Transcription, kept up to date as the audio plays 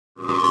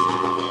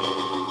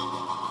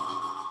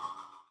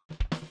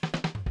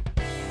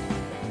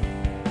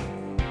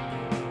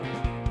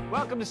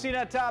Welcome to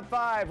CNET Top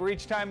 5, where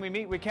each time we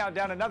meet, we count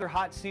down another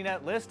hot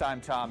CNET list.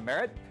 I'm Tom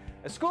Merritt.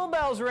 A school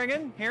bell's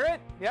ringing. Hear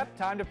it? Yep,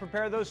 time to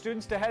prepare those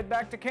students to head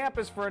back to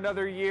campus for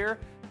another year.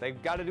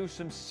 They've got to do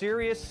some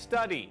serious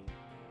study.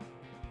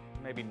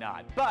 Maybe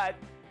not, but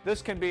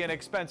this can be an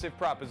expensive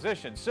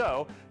proposition.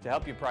 So, to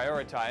help you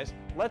prioritize,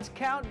 let's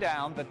count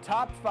down the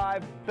top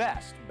 5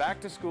 best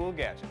back-to-school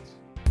gadgets.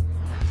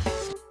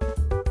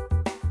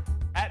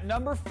 At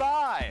number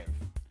 5,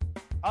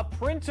 a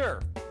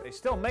printer. They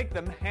still make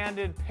them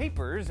handed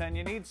papers, and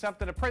you need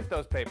something to print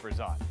those papers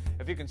on.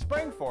 If you can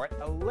spring for it,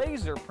 a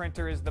laser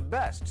printer is the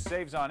best,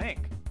 saves on ink.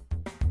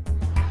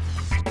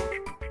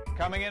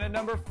 Coming in at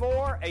number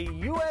 4, a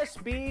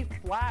USB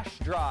flash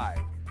drive.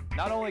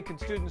 Not only can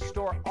students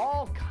store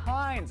all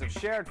kinds of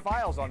shared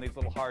files on these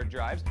little hard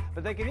drives,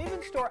 but they can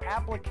even store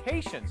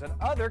applications and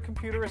other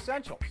computer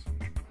essentials.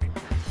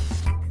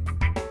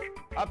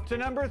 Up to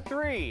number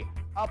 3,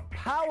 a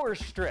power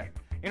strip.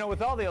 You know,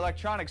 with all the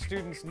electronics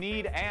students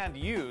need and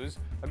use,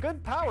 a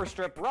good power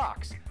strip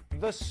rocks.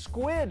 The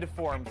squid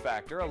form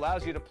factor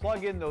allows you to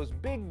plug in those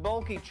big,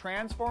 bulky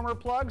transformer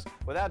plugs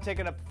without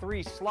taking up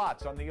 3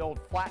 slots on the old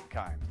flat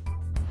kind.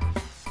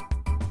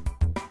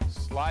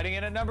 Sliding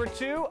in at number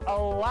 2, a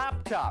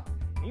laptop.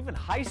 Even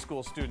high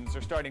school students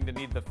are starting to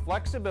need the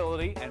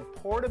flexibility and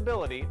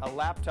portability a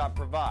laptop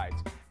provides.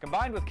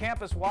 Combined with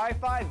campus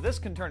Wi-Fi, this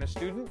can turn a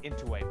student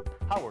into a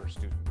power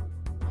student.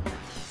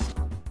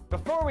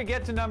 Before we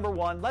get to number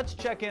 1, let's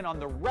check in on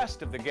the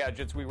rest of the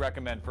gadgets we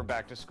recommend for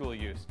back-to-school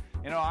use.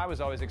 You know, I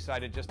was always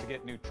excited just to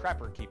get new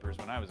trapper keepers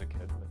when I was a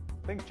kid, but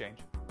things change.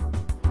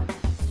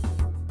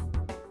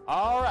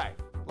 All right,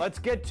 let's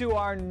get to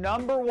our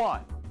number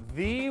 1.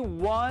 The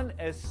one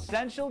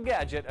essential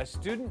gadget a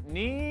student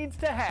needs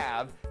to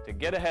have to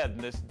get ahead in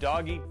this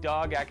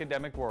dog-eat-dog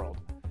academic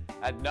world.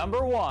 At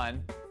number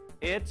 1,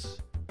 it's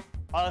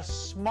a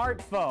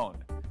smartphone.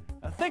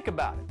 Now think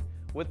about it.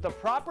 With the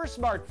proper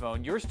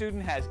smartphone, your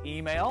student has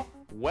email,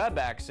 web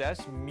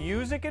access,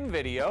 music and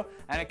video,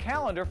 and a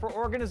calendar for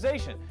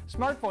organization.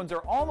 Smartphones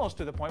are almost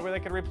to the point where they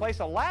can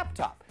replace a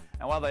laptop.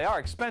 And while they are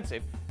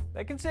expensive,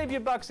 they can save you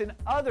bucks in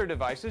other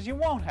devices you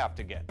won't have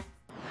to get.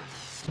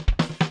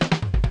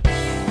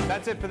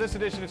 That's it for this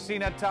edition of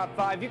CNET Top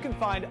 5. You can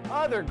find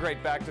other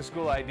great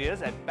back-to-school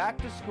ideas at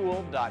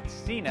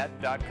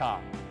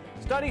backtoschool.cnet.com.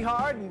 Study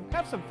hard and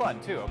have some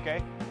fun too,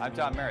 okay? I'm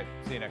Tom Merritt.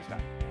 See you next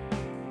time.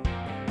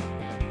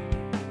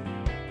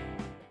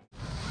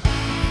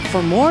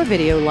 For more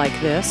video like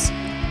this,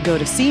 go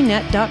to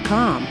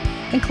CNET.com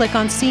and click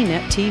on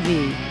CNET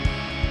TV.